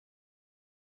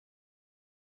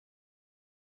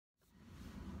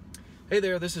Hey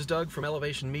there, this is Doug from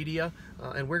Elevation Media,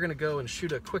 and we're going to go and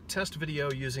shoot a quick test video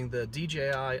using the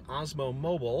DJI Osmo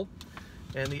Mobile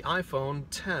and the iPhone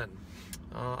X.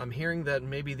 I'm hearing that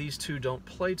maybe these two don't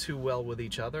play too well with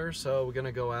each other, so we're going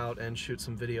to go out and shoot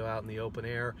some video out in the open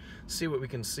air, see what we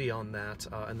can see on that,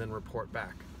 and then report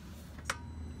back.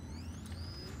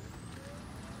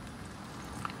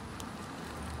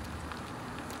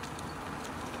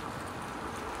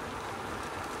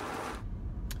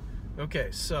 Okay,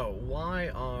 so why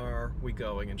are we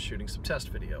going and shooting some test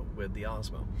video with the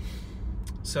Osmo?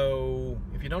 So,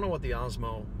 if you don't know what the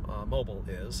Osmo Mobile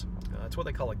is, it's what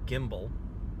they call a gimbal.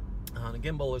 And a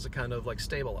gimbal is a kind of like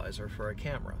stabilizer for a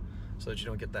camera, so that you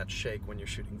don't get that shake when you're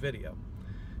shooting video.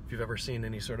 If you've ever seen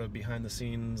any sort of behind the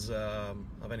scenes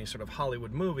of any sort of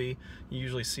Hollywood movie, you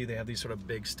usually see they have these sort of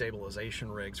big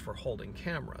stabilization rigs for holding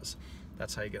cameras.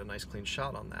 That's how you get a nice clean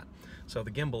shot on that. So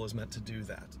the gimbal is meant to do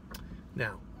that.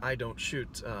 Now, I don't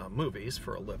shoot movies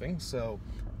for a living, so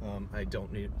I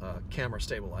don't need a camera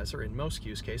stabilizer in most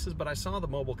use cases, but I saw the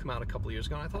mobile come out a couple of years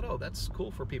ago and I thought, oh, that's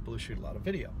cool for people who shoot a lot of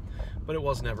video. But it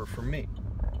was never for me.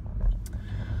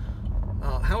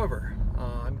 However,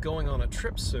 I'm going on a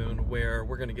trip soon where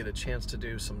we're going to get a chance to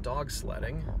do some dog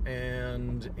sledding,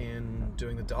 and in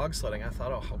doing the dog sledding I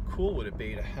thought, oh, how cool would it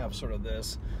be to have sort of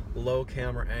this low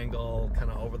camera angle kind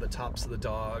of over the tops of the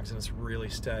dogs, and it's really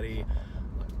steady.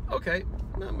 Okay,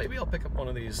 well, maybe I'll pick up one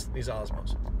of these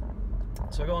Osmos.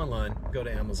 So I go online, go to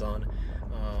Amazon,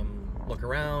 look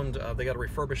around. They got a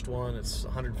refurbished one. It's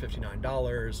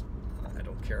 $159. I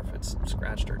don't care if it's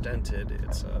scratched or dented.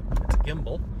 It's a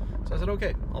gimbal. So I said,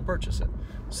 okay, I'll purchase it.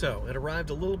 So it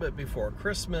arrived a little bit before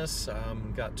Christmas.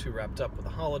 Got too wrapped up with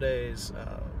the holidays.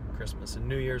 Christmas and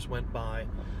New Year's went by,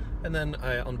 and then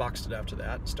I unboxed it after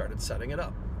that and started setting it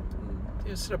up.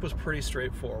 The setup was pretty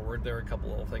straightforward. There were a couple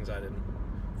little things I didn't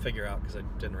figure out because I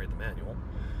didn't read the manual,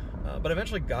 but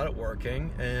eventually got it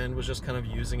working and was just kind of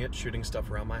using it, shooting stuff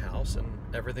around my house, and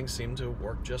everything seemed to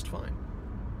work just fine.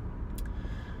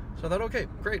 So I thought, okay,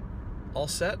 great, all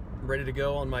set, ready to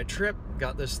go on my trip.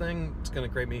 Got this thing, it's going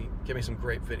to give me some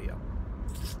great video.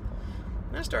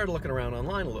 And I started looking around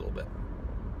online a little bit.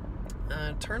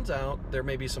 And it turns out there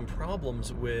may be some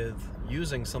problems with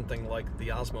using something like the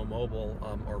Osmo Mobile,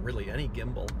 or really any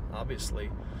gimbal, obviously,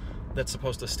 that's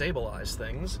supposed to stabilize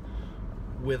things,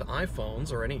 with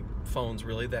iPhones, or any phones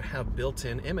really, that have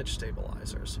built-in image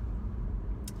stabilizers.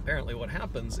 Apparently what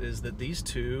happens is that these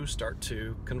two start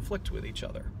to conflict with each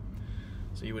other.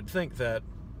 So you would think that,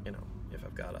 you know, if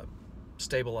I've got a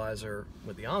stabilizer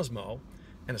with the Osmo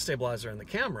and a stabilizer in the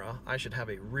camera, I should have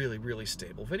a really, really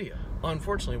stable video.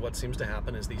 Unfortunately, what seems to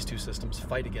happen is these two systems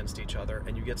fight against each other,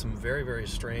 and you get some very, very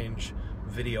strange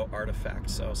video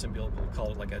artifacts. So some people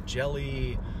call it like a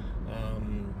jelly,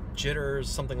 jitters,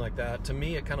 something like that. To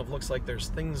me, it kind of looks like there's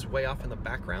things way off in the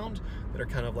background that are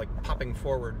kind of like popping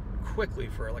forward quickly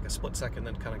for like a split second,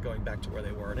 then kind of going back to where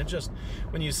they were. And it just,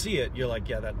 when you see it, you're like,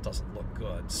 yeah, that doesn't look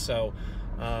good. So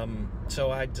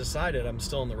so I decided, I'm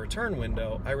still in the return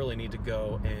window, I really need to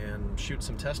go and shoot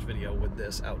some test video with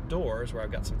this outdoors, where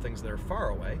I've got some things that are far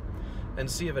away,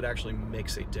 and see if it actually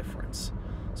makes a difference.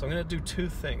 So I'm going to do two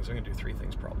things. I'm going to do three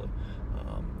things probably.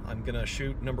 I'm going to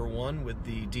shoot number one with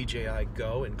the DJI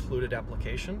Go included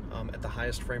application at the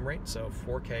highest frame rate, so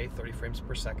 4K, 30 frames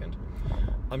per second.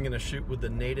 I'm going to shoot with the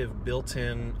native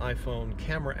built-in iPhone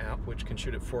camera app, which can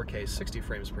shoot at 4K, 60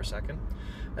 frames per second.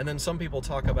 And then some people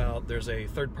talk about, there's a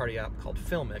third-party app called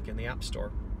Filmic in the App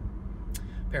Store.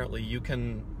 Apparently you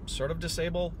can sort of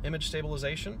disable image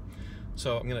stabilization,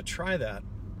 so I'm going to try that.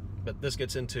 But this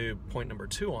gets into point number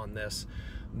two on this.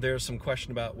 There's some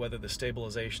question about whether the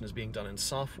stabilization is being done in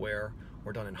software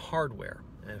or done in hardware.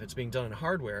 And if it's being done in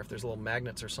hardware, if there's little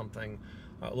magnets or something,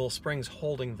 little springs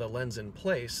holding the lens in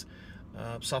place,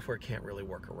 software can't really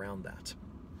work around that.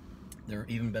 There have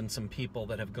even been some people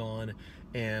that have gone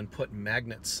and put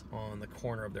magnets on the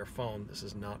corner of their phone. This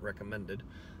is not recommended,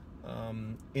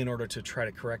 in order to try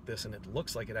to correct this, and it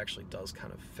looks like it actually does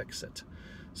kind of fix it.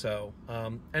 So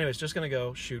anyways, just gonna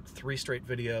go shoot 3 straight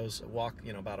videos, walk,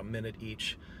 you know, about a minute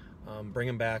each, bring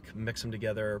them back, mix them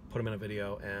together, put them in a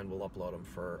video, and we'll upload them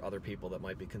for other people that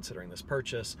might be considering this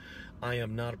purchase. I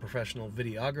am not a professional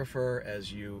videographer,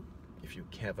 as if you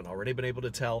haven't already been able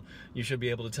to tell. You should be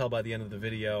able to tell by the end of the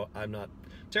video. I'm not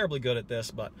terribly good at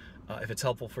this, but if it's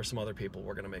helpful for some other people,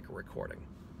 we're gonna make a recording.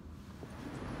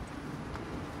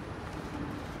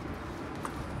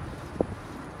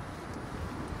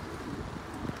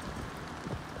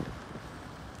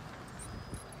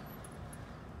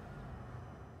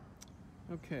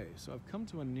 Okay, so I've come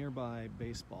to a nearby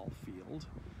baseball field,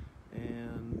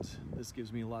 and this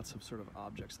gives me lots of sort of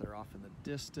objects that are off in the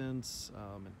distance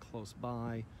and close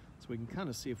by, so we can kind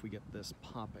of see if we get this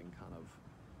popping kind of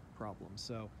problem.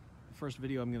 So the first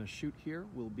video I'm going to shoot here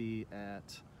will be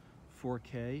at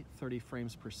 4K, 30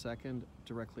 frames per second,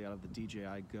 directly out of the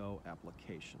DJI Go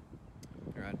application.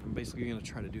 All right, I'm basically going to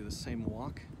try to do the same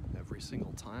walk every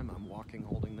single time I'm walking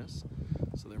holding this,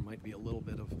 so there might be a little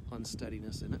bit of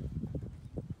unsteadiness in it.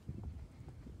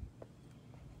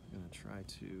 I'm going to try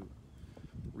to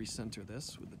recenter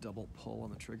this with the double pull on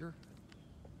the trigger,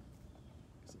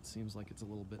 because it seems like it's a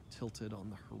little bit tilted on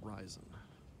the horizon.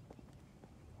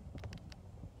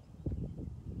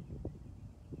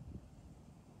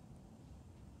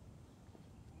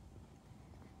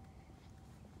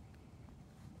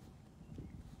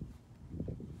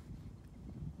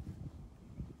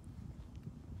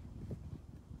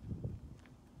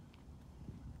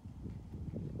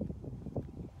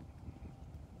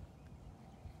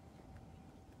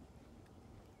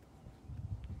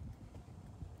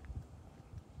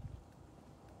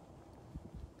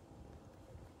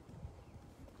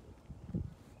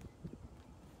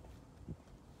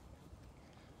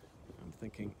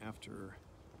 Thinking after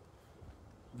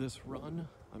this run,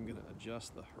 I'm going to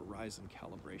adjust the horizon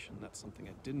calibration. That's something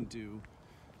I didn't do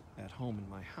at home in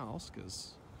my house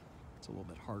because it's a little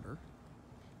bit harder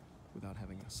without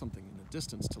having something in the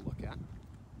distance to look at.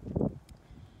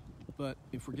 But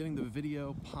if we're getting the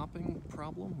video popping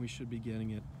problem, we should be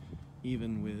getting it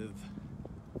even with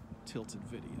tilted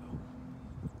video.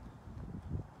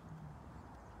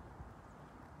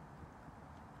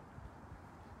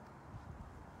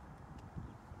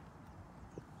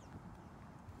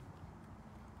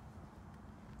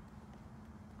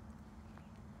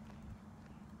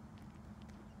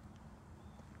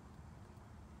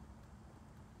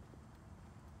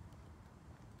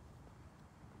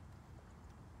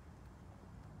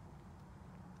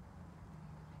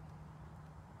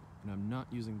 And I'm not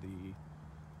using the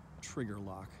trigger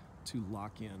lock to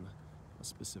lock in a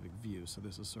specific view. So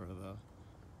this is sort of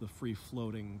the free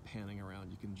floating panning around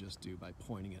you can just do by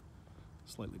pointing it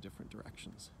slightly different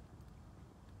directions.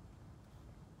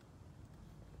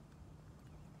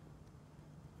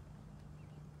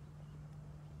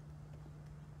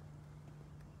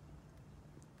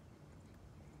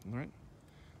 All right,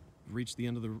 we've reached the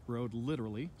end of the road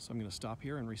literally, so I'm going to stop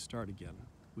here and restart again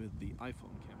with the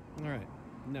iPhone camera. All right.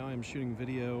 Now I'm shooting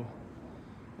video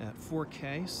at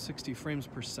 4K, 60 frames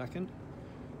per second,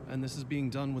 and this is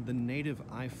being done with the native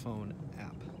iPhone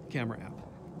app, camera app.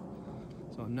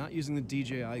 So I'm not using the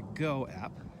DJI Go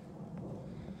app,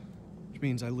 which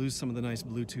means I lose some of the nice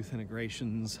Bluetooth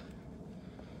integrations,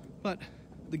 but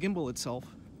the gimbal itself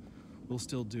will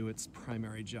still do its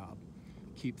primary job,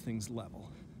 keep things level.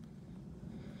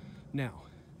 Now,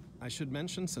 I should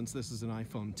mention, since this is an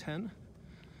iPhone 10,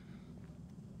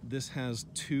 this has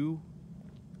two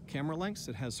camera lengths.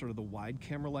 It has sort of the wide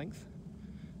camera length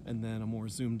and then a more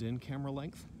zoomed in camera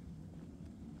length.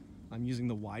 I'm using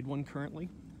the wide one currently.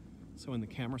 So in the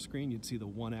camera screen, you'd see the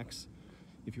 1X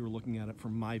if you were looking at it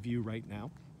from my view right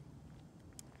now.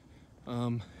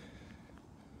 From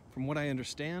what I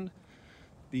understand,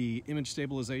 the image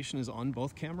stabilization is on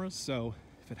both cameras. So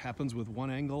if it happens with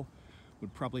one angle, it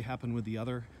would probably happen with the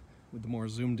other, with the more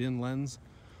zoomed in lens.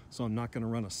 So I'm not going to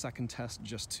run a second test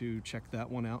just to check that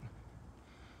one out.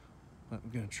 But I'm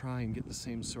going to try and get the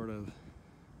same sort of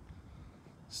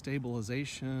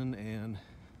stabilization and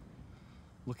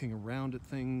looking around at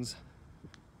things.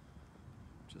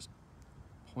 Just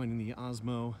pointing the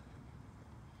Osmo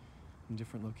in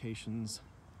different locations.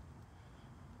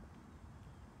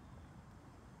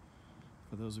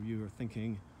 For those of you who are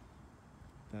thinking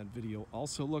that video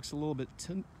also looks a little bit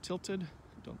tilted,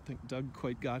 I don't think Doug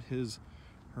quite got his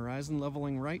horizon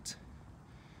leveling right.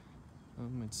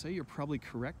 I'd say you're probably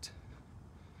correct.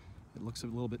 It looks a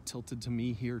little bit tilted to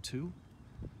me here too.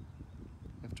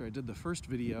 After I did the first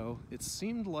video, it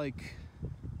seemed like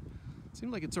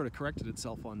it sort of corrected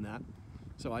itself on that.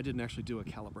 So I didn't actually do a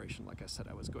calibration like I said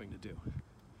I was going to do.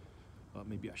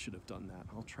 Maybe I should have done that.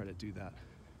 I'll try to do that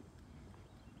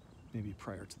maybe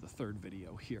prior to the third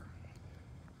video here.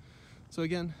 So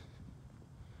again,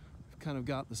 we've kind of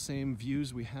got the same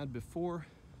views we had before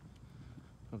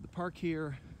of the park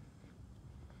here,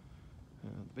 the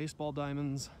baseball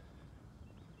diamonds.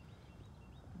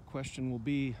 The question will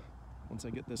be, once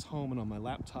I get this home and on my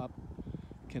laptop,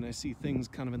 can I see things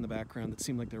kind of in the background that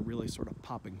seem like they're really sort of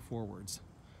popping forwards?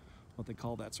 What they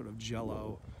call that sort of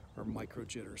jello or micro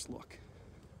jitters look.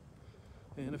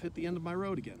 And I've hit the end of my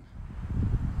road again.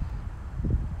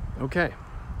 Okay.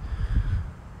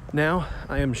 Now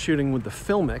I am shooting with the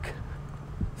Filmic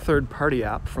third-party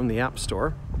app from the App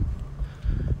Store.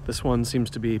 This one seems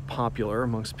to be popular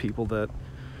amongst people that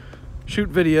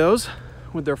shoot videos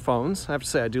with their phones. I have to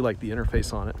say I do like the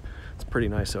interface on it. It's pretty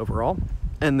nice overall.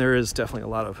 And there is definitely a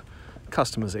lot of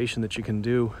customization that you can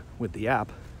do with the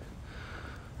app.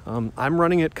 I'm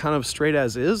running it kind of straight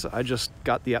as is. I just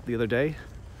got the app the other day.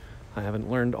 I haven't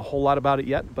learned a whole lot about it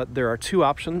yet, but there are two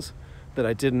options that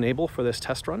I did enable for this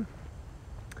test run.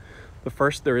 The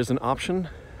first, there is an option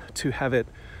to have it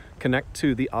connect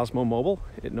to the Osmo Mobile.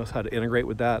 It knows how to integrate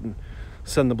with that and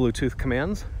send the Bluetooth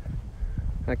commands.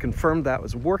 I confirmed that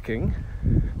was working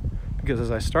because as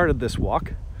I started this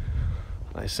walk,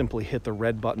 I simply hit the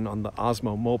red button on the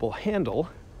Osmo Mobile handle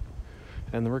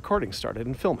and the recording started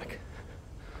in Filmic.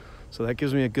 So that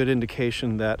gives me a good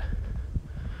indication that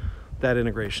that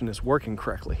integration is working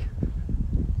correctly.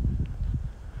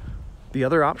 The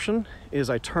other option is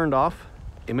I turned off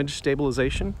image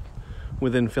stabilization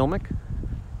within Filmic.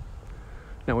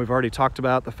 Now we've already talked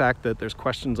about the fact that there's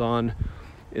questions on,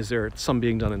 is there some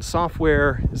being done in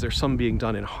software? Is there some being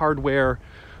done in hardware?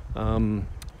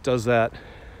 Does that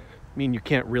mean you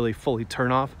can't really fully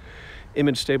turn off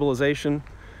image stabilization?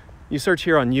 You search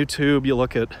here on YouTube, you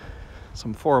look at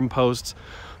some forum posts.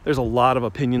 There's a lot of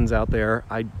opinions out there.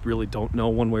 I really don't know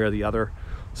one way or the other.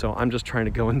 So I'm just trying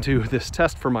to go and do this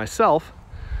test for myself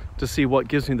to see what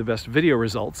gives me the best video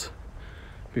results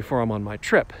before I'm on my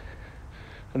trip.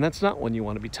 And that's not when you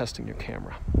want to be testing your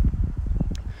camera.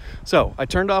 So I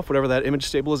turned off whatever that image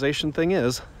stabilization thing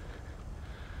is.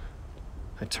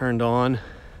 I turned on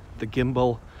the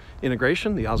gimbal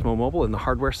integration, the Osmo Mobile, in the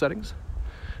hardware settings.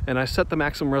 And I set the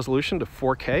maximum resolution to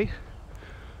 4K,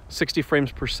 60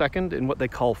 frames per second in what they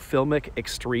call Filmic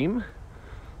Extreme.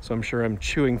 So I'm sure I'm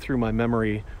chewing through my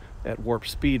memory at warp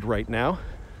speed right now.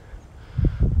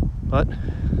 But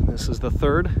this is the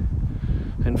third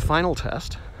and final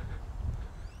test.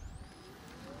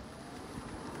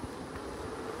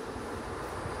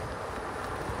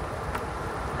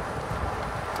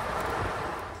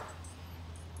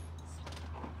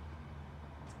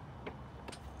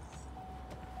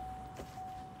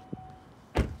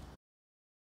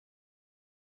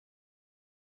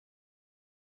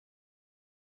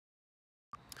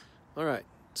 All right,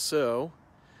 so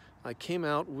I came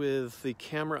out with the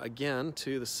camera again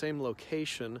to the same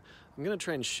location. I'm gonna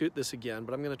try and shoot this again,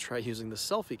 but I'm gonna try using the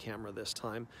selfie camera this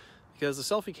time because the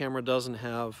selfie camera doesn't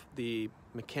have the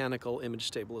mechanical image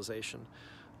stabilization.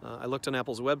 I looked on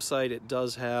Apple's website, it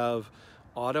does have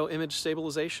auto image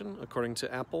stabilization according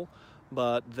to Apple,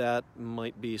 but that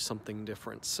might be something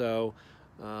different. So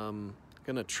I'm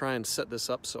gonna try and set this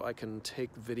up so I can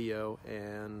take video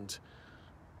and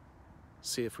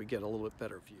see if we get a little bit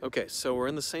better view. Okay, so we're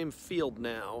in the same field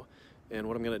now, and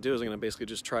what I'm gonna do is I'm gonna basically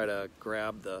just try to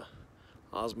grab the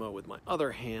Osmo with my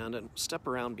other hand and step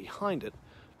around behind it,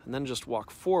 and then just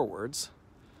walk forwards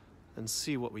and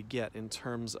see what we get in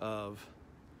terms of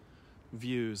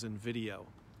views and video,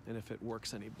 and if it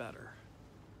works any better.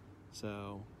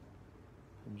 So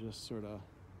I'm just sort of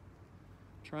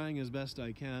trying as best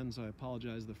I can, so I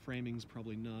apologize, the framing's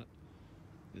probably not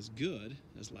as good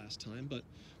as last time, but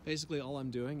basically all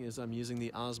I'm doing is I'm using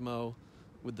the Osmo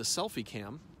with the selfie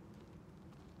cam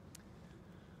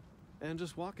and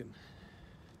just walking.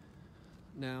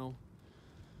 Now,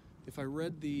 if I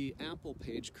read the Apple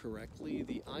page correctly,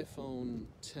 the iPhone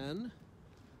 10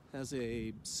 has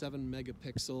a 7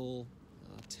 megapixel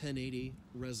 1080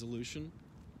 resolution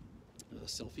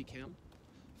selfie cam,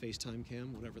 FaceTime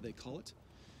cam, whatever they call it.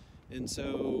 And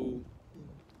so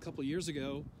a couple years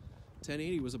ago,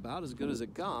 1080 was about as good as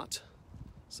it got,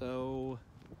 so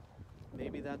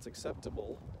maybe that's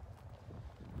acceptable.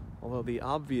 Although the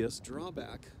obvious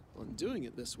drawback on doing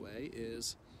it this way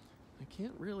is I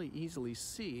can't really easily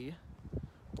see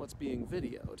what's being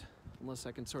videoed unless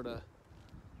I can sort of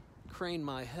crane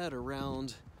my head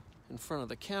around in front of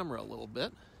the camera a little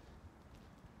bit.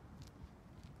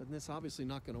 But this obviously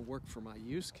not going to work for my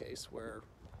use case where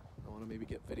I want to maybe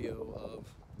get video of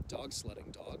dog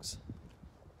sledding dogs.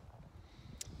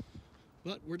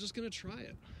 But we're just going to try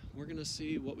it. We're going to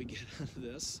see what we get out of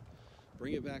this,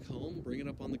 bring it back home, bring it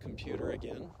up on the computer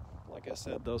again. Like I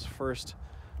said, those first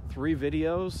 3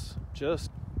 videos just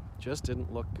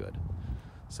didn't look good.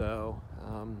 So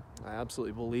I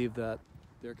absolutely believe that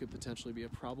there could potentially be a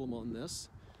problem on this.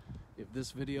 If this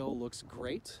video looks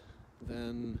great,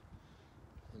 then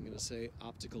I'm going to say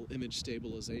optical image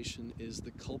stabilization is the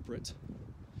culprit.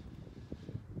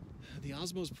 The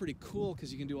Osmo is pretty cool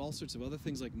because you can do all sorts of other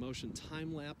things like motion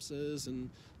time lapses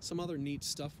and some other neat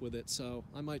stuff with it, so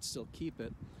I might still keep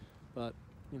it, but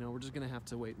you know, we're just gonna have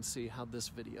to wait and see how this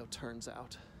video turns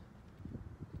out.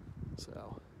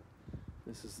 So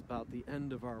This is about the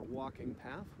end of our walking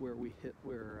path where we hit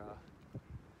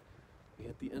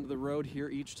the end of the road here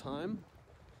each time.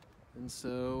 And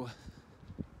so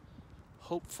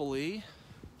hopefully,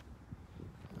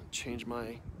 I'll change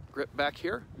my grip back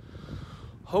here.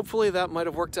 Hopefully that might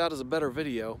have worked out as a better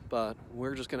video, but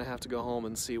we're just gonna have to go home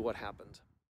and see what happened.